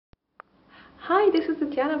Hi, this is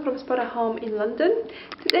Diana from Spotahome in London.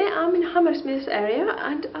 Today I'm in Hammersmith area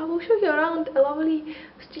and I will show you around a lovely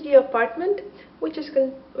studio apartment which is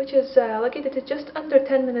located at just under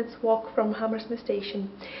 10 minutes walk from Hammersmith station.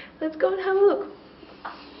 Let's go and have a look.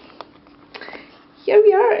 Here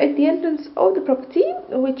we are at the entrance of the property,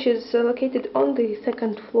 which is located on the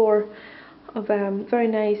second floor of a very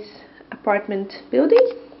nice apartment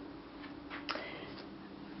building.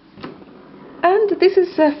 And this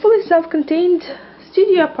is a fully self-contained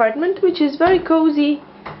studio apartment, which is very cozy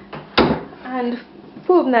and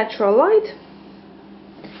full of natural light.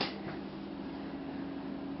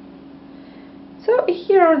 So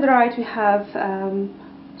here on the right we have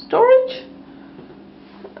storage,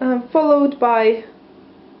 followed by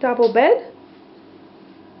double bed,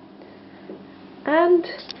 and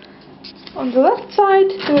on the left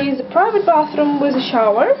side there is a private bathroom with a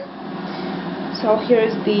shower. So here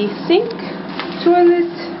is the sink, toilet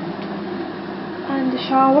and the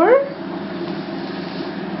shower.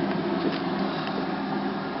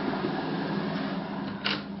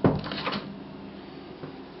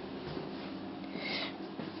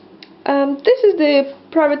 This is the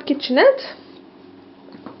private kitchenette,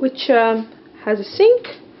 which has a sink,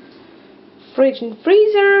 fridge and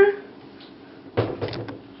freezer,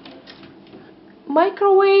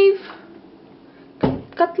 microwave,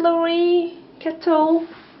 cutlery, kettle.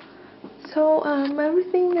 So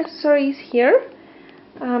everything necessary is here,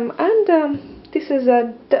 and this is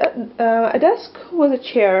a desk with a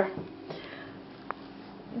chair.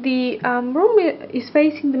 The room is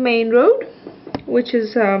facing the main road, which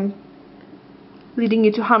is leading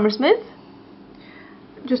you to Hammersmith.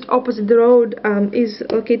 Just opposite the road is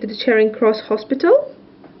located the Charing Cross Hospital,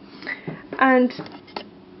 and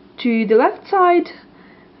to the left side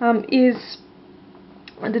is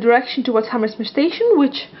the direction towards Hammersmith station,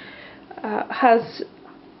 which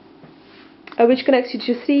connects you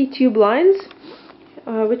to 3 tube lines,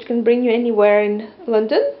 which can bring you anywhere in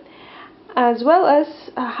London, as well as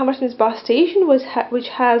Hammersmith bus station, which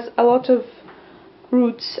has a lot of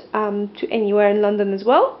routes to anywhere in London as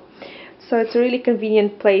well. So it's a really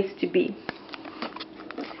convenient place to be.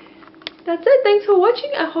 That's it. Thanks for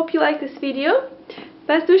watching. I hope you like this video.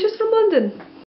 Best wishes from London.